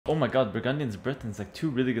Oh my god, Burgundians, Britons, like 2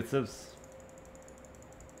 really good civs.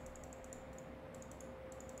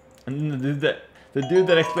 And the dude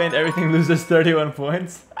that explained everything loses 31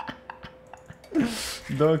 points.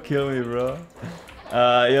 Don't kill me, bro.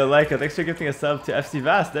 Yo, Leica, thanks for gifting a sub to FC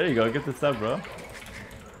Vast. There you go, get the sub, bro.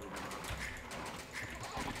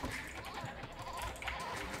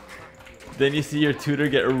 Then you see your tutor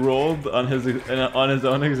get rolled on his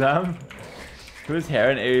own exam. Who's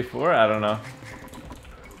Hera in AoE4? I don't know.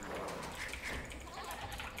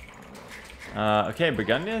 Okay,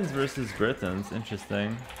 Burgundians versus Britons.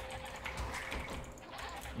 Interesting.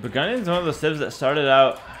 Burgundians is one of those civs that started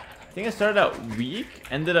out, I think it started out weak,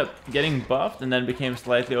 ended up getting buffed, and then became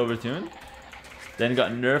slightly overtuned. Then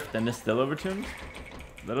got nerfed, and is still overtuned.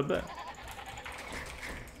 A little bit.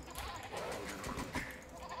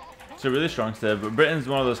 It's a really strong civ, but Britain's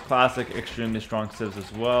one of those classic, extremely strong civs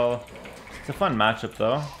as well. It's a fun matchup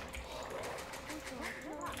though.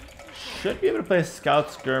 Should be able to play Scout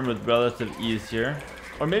Skirm with relative ease here.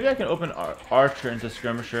 Or maybe I can open Archer into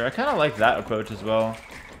Skirmisher. I kind of like that approach as well.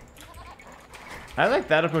 I like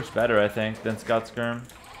that approach better, I think, than Scout Skirm.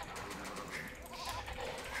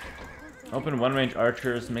 Open 1-range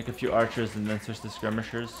Archers, make a few Archers, and then switch to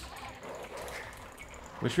Skirmishers.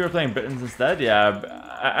 Wish we were playing Britons instead? Yeah,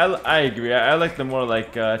 I agree. I like the more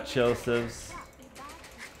like chill civs.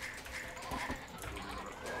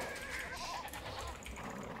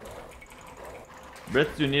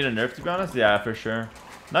 Brits do need a nerf, to be honest? Yeah, for sure.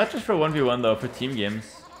 Not just for 1v1 though, for team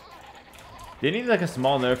games. They need like a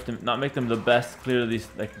small nerf to not make them the best, clearly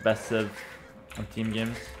like the best civ on team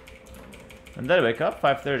games. And then I wake up,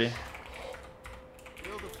 5:30.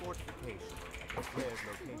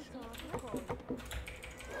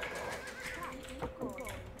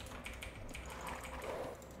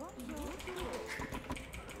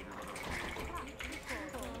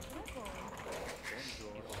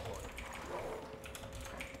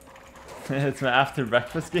 It's my after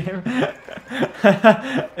breakfast game.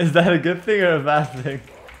 Is that a good thing or a bad thing?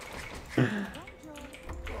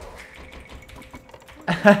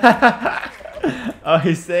 Oh,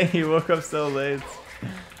 he's saying he woke up so late.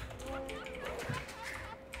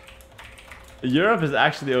 Europe is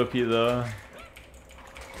actually OP though.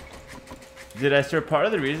 Dude, I swear part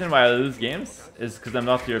of the reason why I lose games is because I'm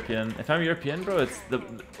not European. If I'm European, bro, it's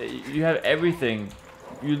you have everything.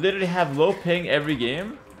 You literally have low ping every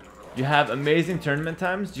game. You have amazing tournament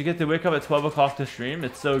times. You get to wake up at 12 o'clock to stream.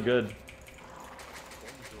 It's so good.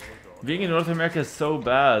 Being in North America is so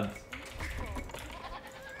bad.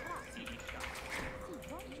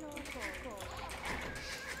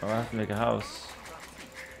 Oh, I have to make a house.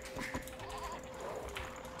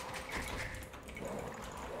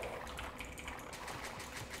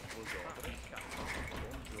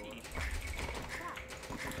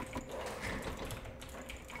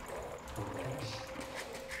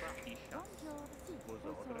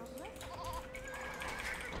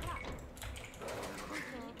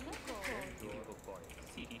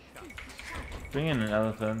 Bring in an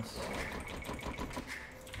elephant.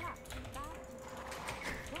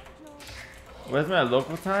 Where's my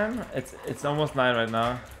local time? It's almost 9 right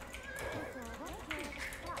now.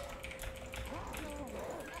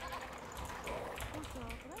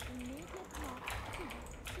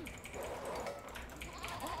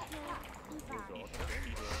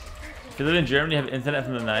 If you live in Germany, you have internet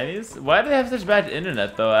from the 90s? Why do they have such bad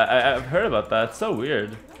internet though? I've heard about that. It's so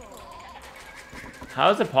weird. How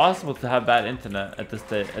is it possible to have bad internet at this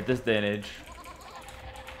day and age?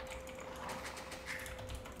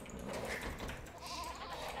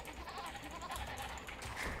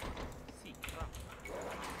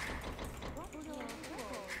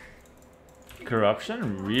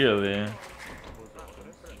 Corruption? Really?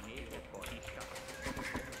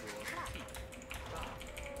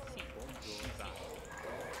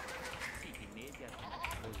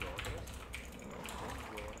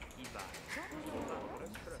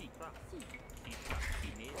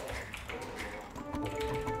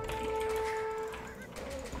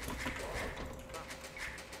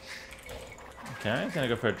 Okay, he's gonna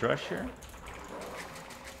go for a drush here.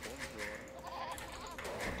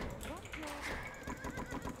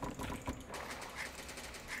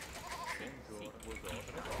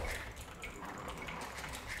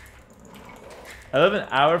 I live an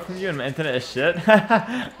hour from you and my internet is shit.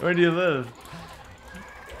 Where do you live?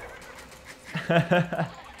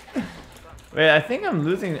 Wait, I think I'm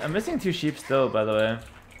missing 2 sheep still, by the way.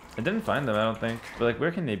 I didn't find them, I don't think. But like,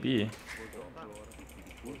 where can they be?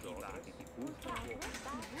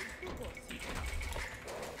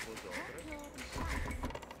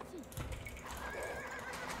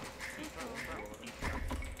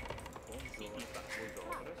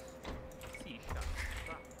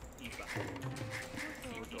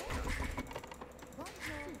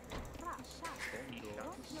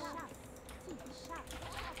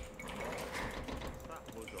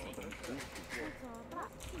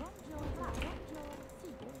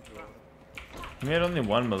 He made only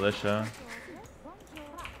one militia.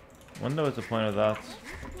 Wonder what's the point of that.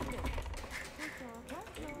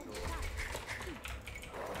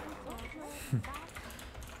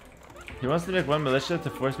 He wants to make one militia to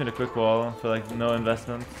force me to quick wall for like no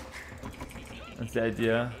investment. That's the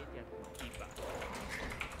idea.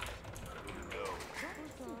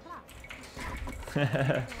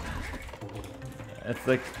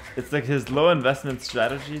 It's like his low investment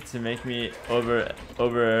strategy to make me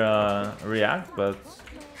react, but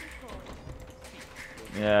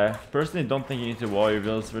yeah, personally don't think you need to wall your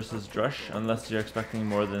builds versus Drush unless you're expecting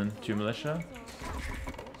more than 2 militia.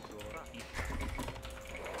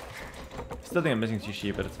 Still think I'm missing 2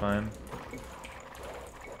 sheep, but it's fine.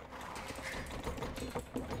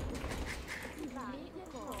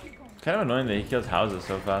 Kind of annoying that he kills houses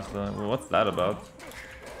so fast though. Well, what's that about?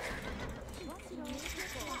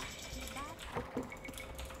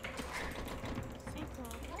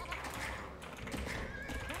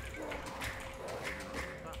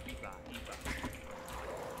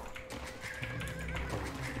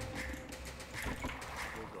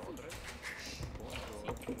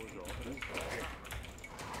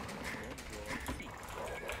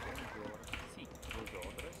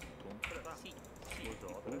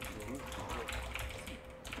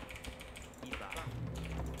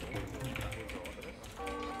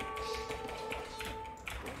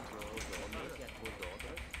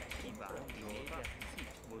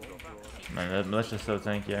 Man, that militia's so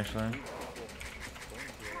tanky actually.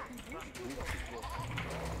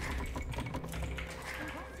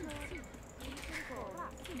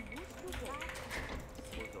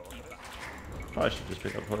 Probably should just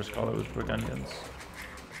pick up Horse Collar with Burgundians.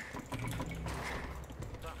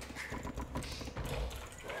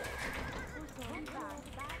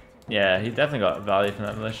 Yeah, he definitely got value from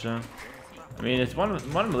that militia. I mean, it's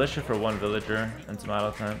one militia for 1 villager and some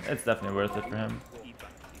idle time. It's definitely worth it for him.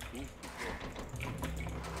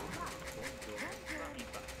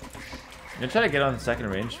 I'm gonna try to get on the second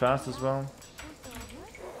range fast as well.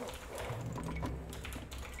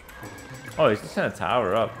 Oh, he's just gonna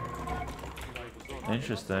tower up.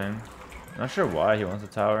 Interesting. Not sure why he wants a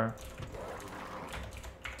tower.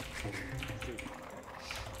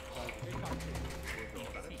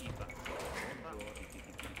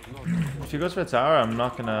 If he goes for a tower, I'm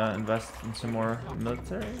not gonna invest in some more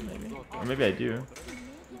military, maybe? Or maybe I do.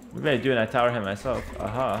 Maybe I do and I tower him myself.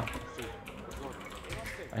 Aha.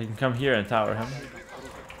 I can come here and tower him.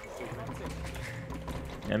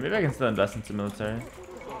 Yeah, maybe I can still invest into military.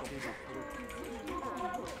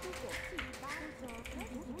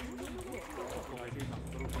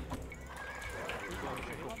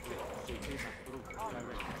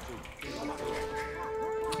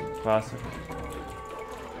 Classic.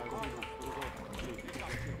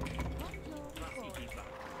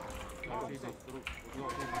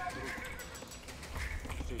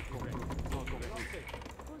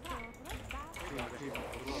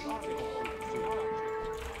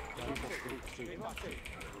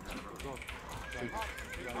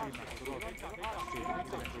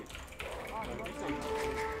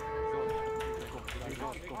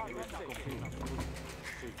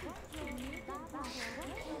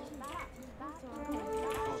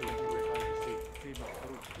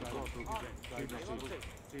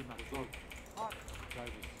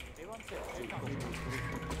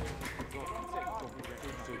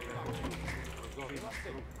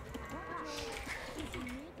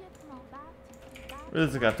 Really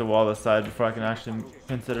just got to wall this side before I can actually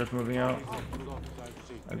consider moving out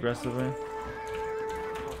aggressively.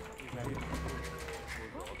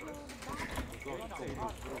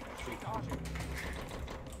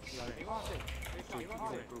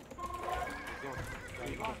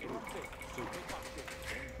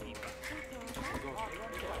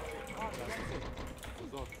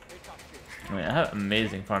 I mean, I have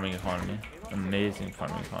amazing farming economy. Amazing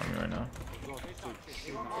farming economy right now.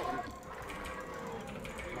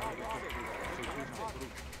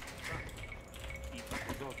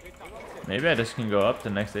 Maybe I just can go up the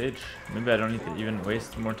next age. Maybe I don't need to even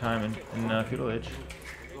waste more time in feudal age.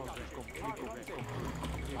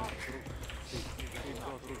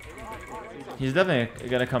 He's definitely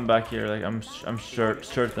gonna come back here. Like I'm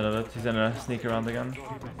certain of it. He's gonna sneak around again.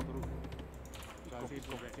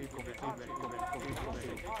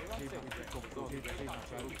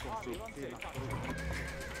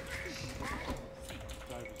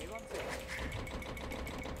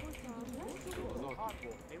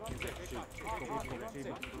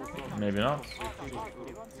 Maybe not.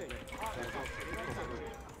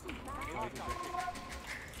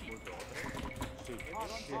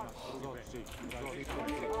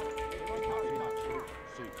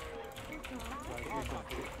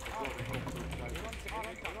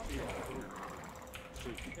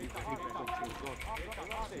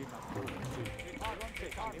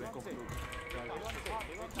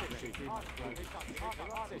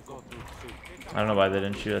 I don't know why they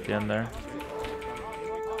didn't shoot at the end there.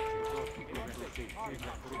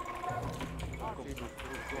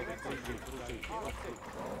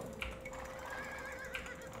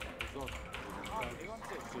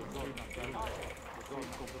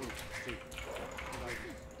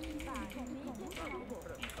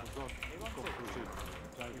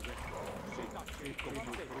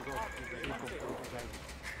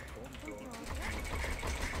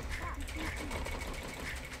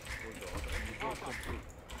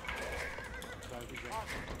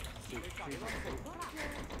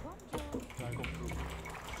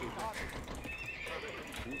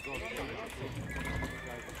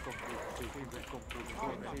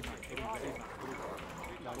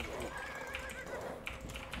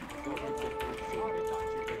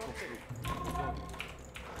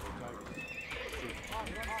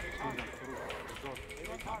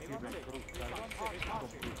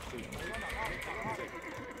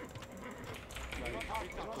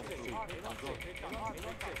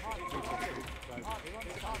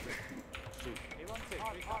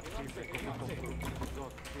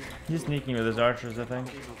 He's sneaking with his archers, I think.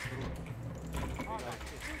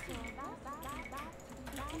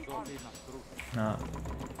 Nah.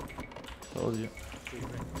 Told you.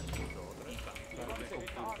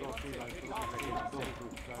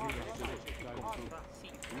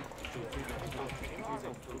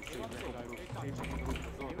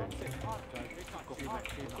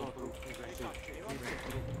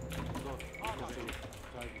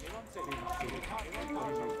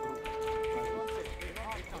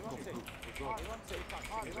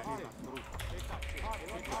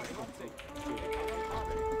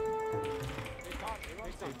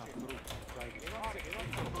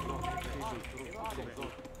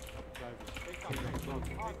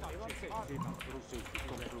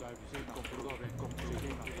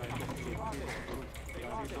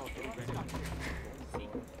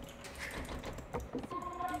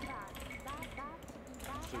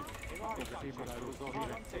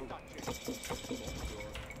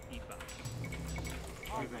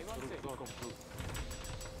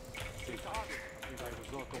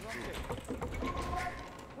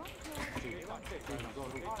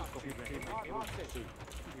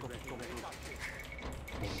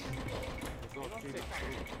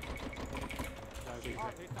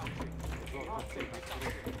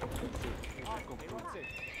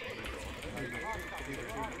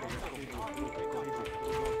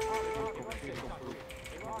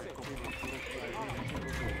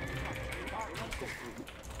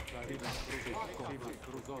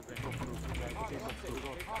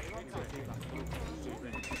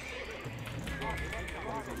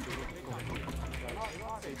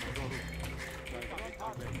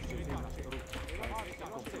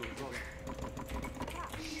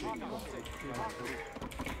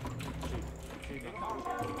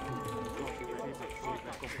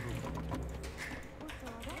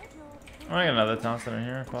 I got another town center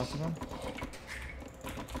here, if possible.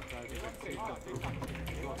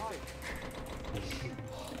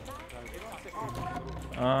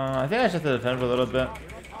 I think I just have to defend for a little bit.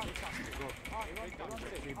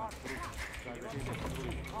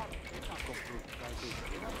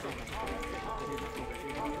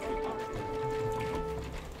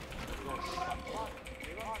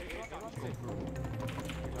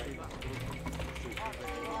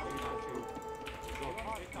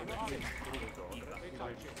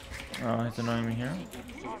 Oh, he's annoying me here.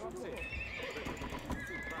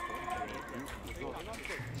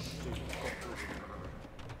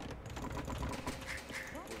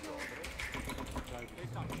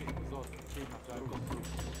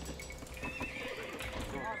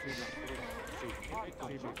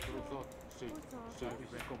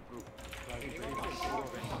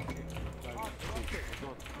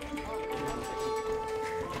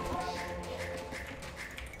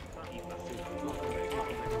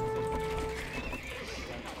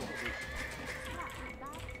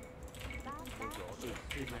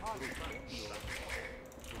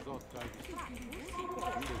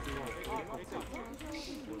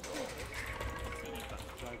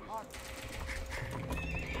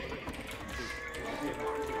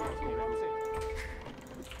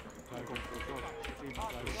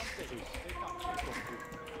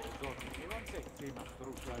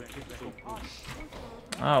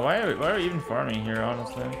 Why are we even farming here,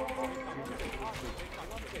 honestly?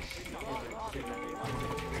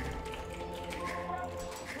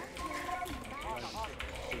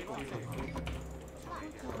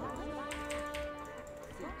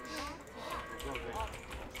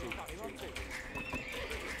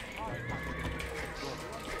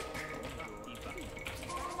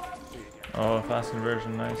 Oh, fast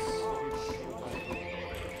conversion, nice.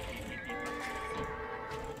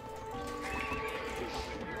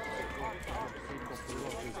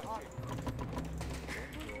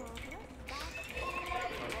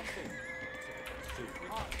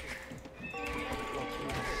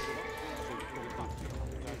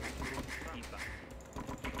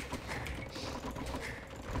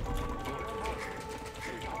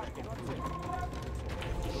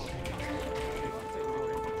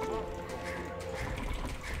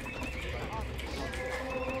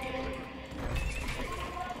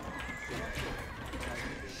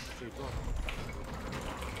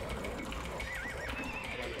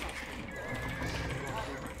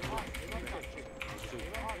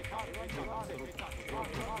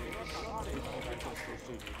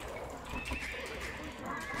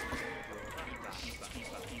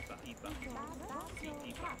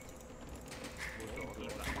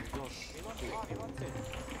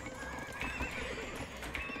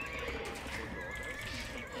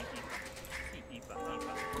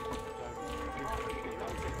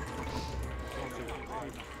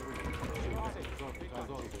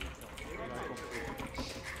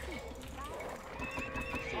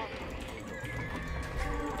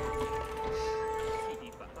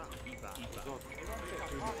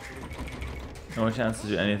 No chance to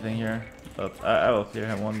do anything here, but I will clear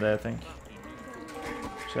him one day, I think.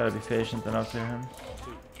 Just gotta be patient and I'll clear him.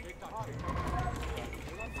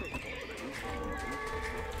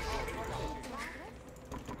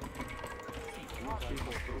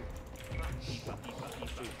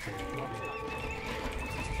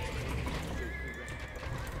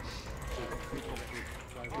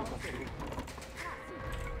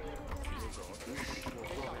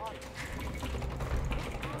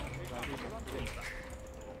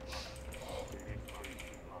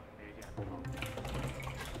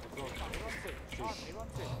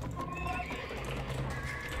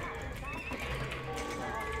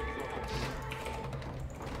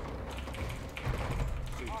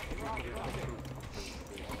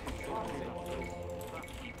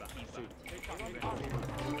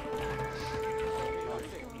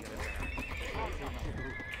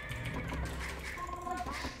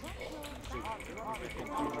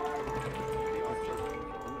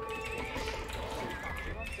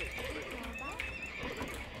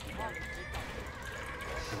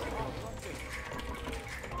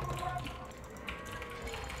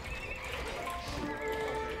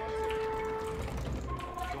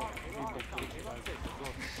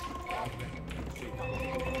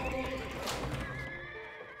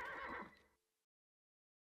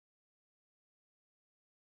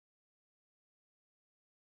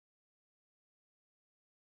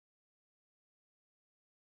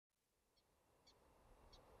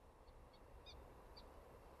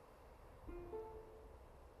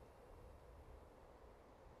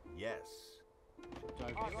 Yes.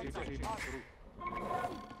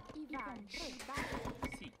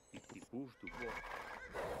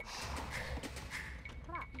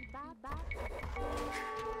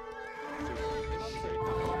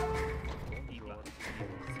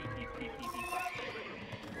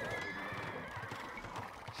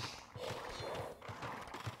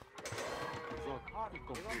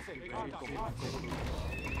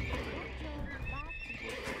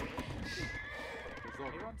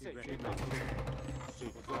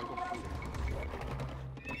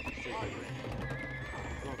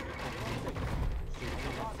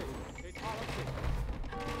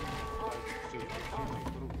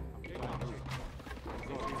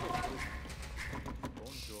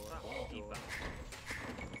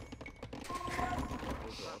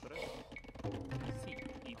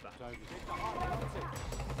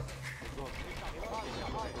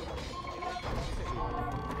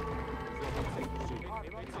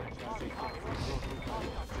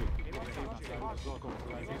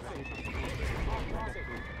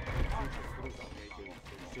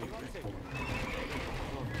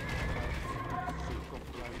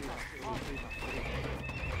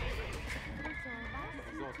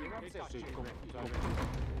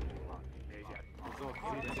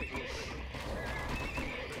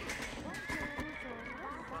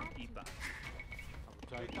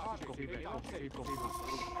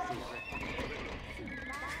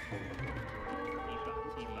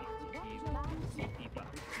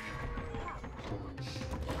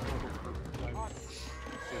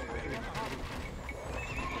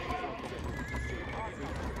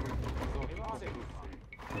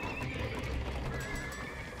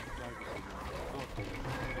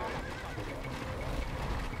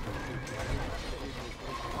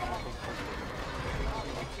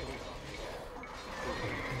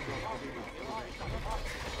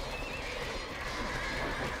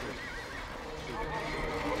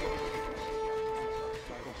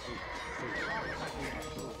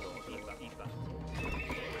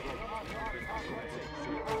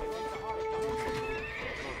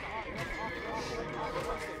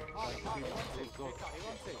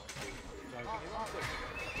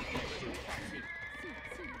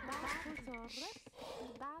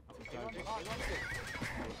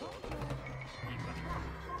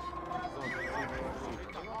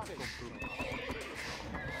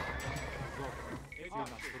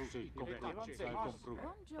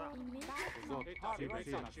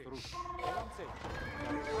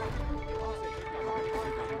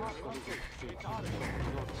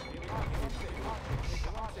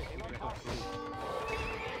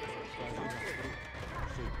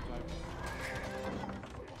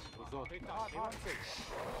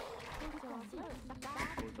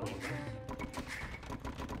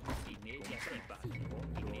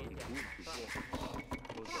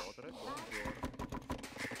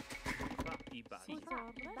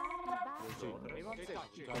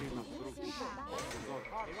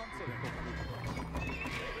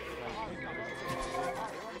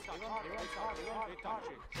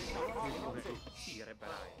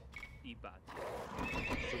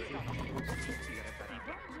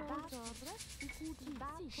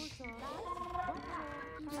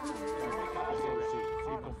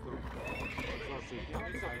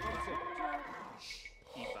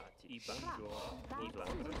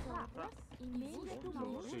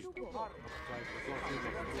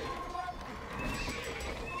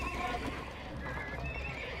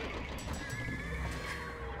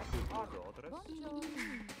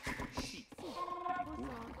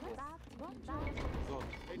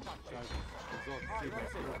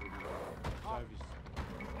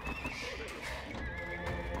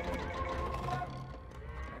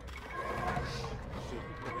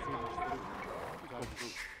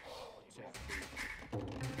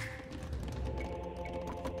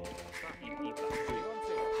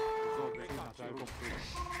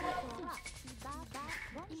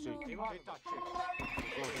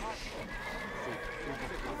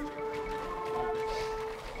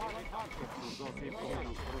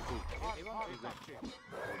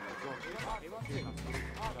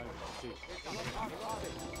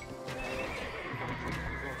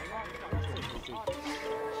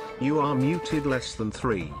 You are muted less than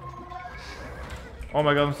 3. Oh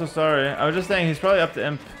my god, I'm so sorry. I was just saying he's probably up to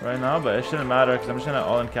imp right now, but it shouldn't matter because I'm just gonna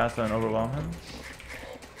all-in cast and overwhelm him.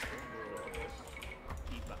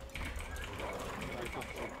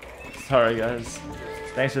 Sorry guys.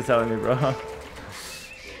 Thanks for telling me, bro.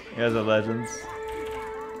 You guys are legends.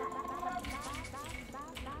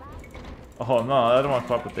 Oh no, I don't want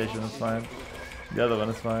corporation, it's fine. The other one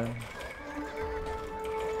is fine.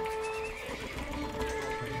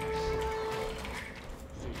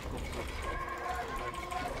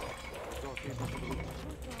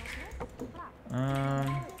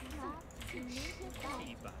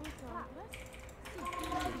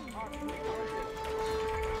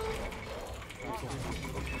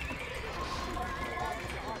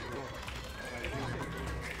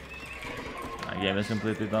 My game is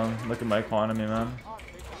completely done. Look at my economy, man.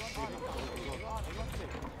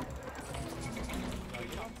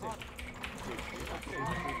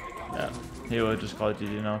 Yeah, he will just call it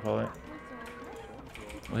GG now, probably.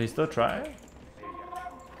 Will he still try?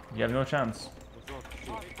 You have no chance.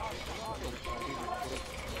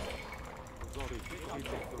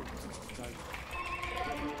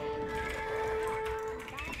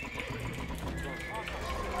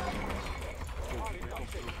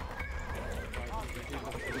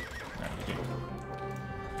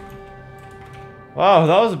 Wow,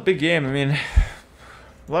 that was a big game. I mean,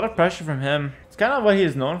 a lot of pressure from him. It's kind of what he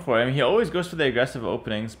is known for. I mean, he always goes for the aggressive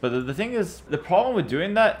openings, but the thing is, the problem with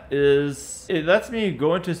doing that is it lets me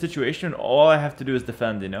go into a situation where all I have to do is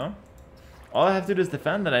defend, you know? All I have to do is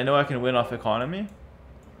defend, and I know I can win off economy.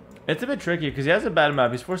 It's a bit tricky because he has a bad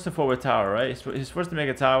map. He's forced to forward tower, right? He's forced to make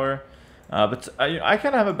a tower. But I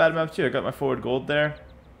kind of have a bad map too. I got my forward gold there.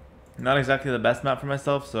 Not exactly the best map for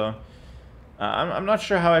myself, so I'm not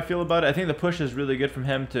sure how I feel about it. I think the push is really good from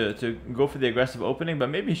him to go for the aggressive opening, but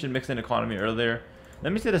maybe he should mix in economy earlier.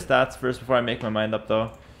 Let me see the stats first before I make my mind up,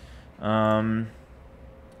 though.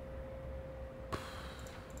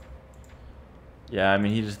 Yeah, I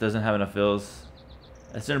mean, he just doesn't have enough fills.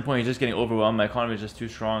 At a certain point, he's just getting overwhelmed. My economy is just too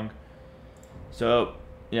strong. So,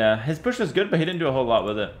 yeah, his push was good, but he didn't do a whole lot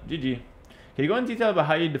with it. GG. Can you go in detail about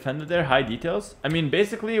how you defended there? High details? I mean,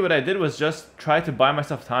 basically what I did was just try to buy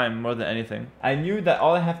myself time more than anything. I knew that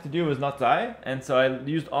all I have to do was not die, and so I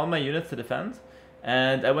used all my units to defend.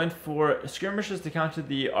 And I went for skirmishes to counter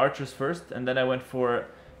the archers first, and then I went for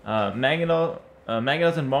mangonels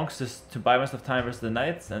and monks to buy myself time versus the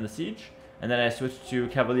knights and the siege. And then I switched to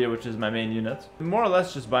Cavalier, which is my main unit. More or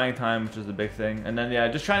less just buying time, which is the big thing. And then, yeah,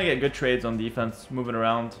 just trying to get good trades on defense, moving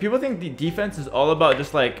around. People think the defense is all about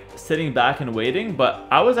just like sitting back and waiting, but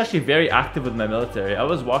I was actually very active with my military. I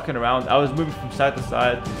was walking around, I was moving from side to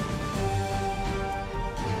side.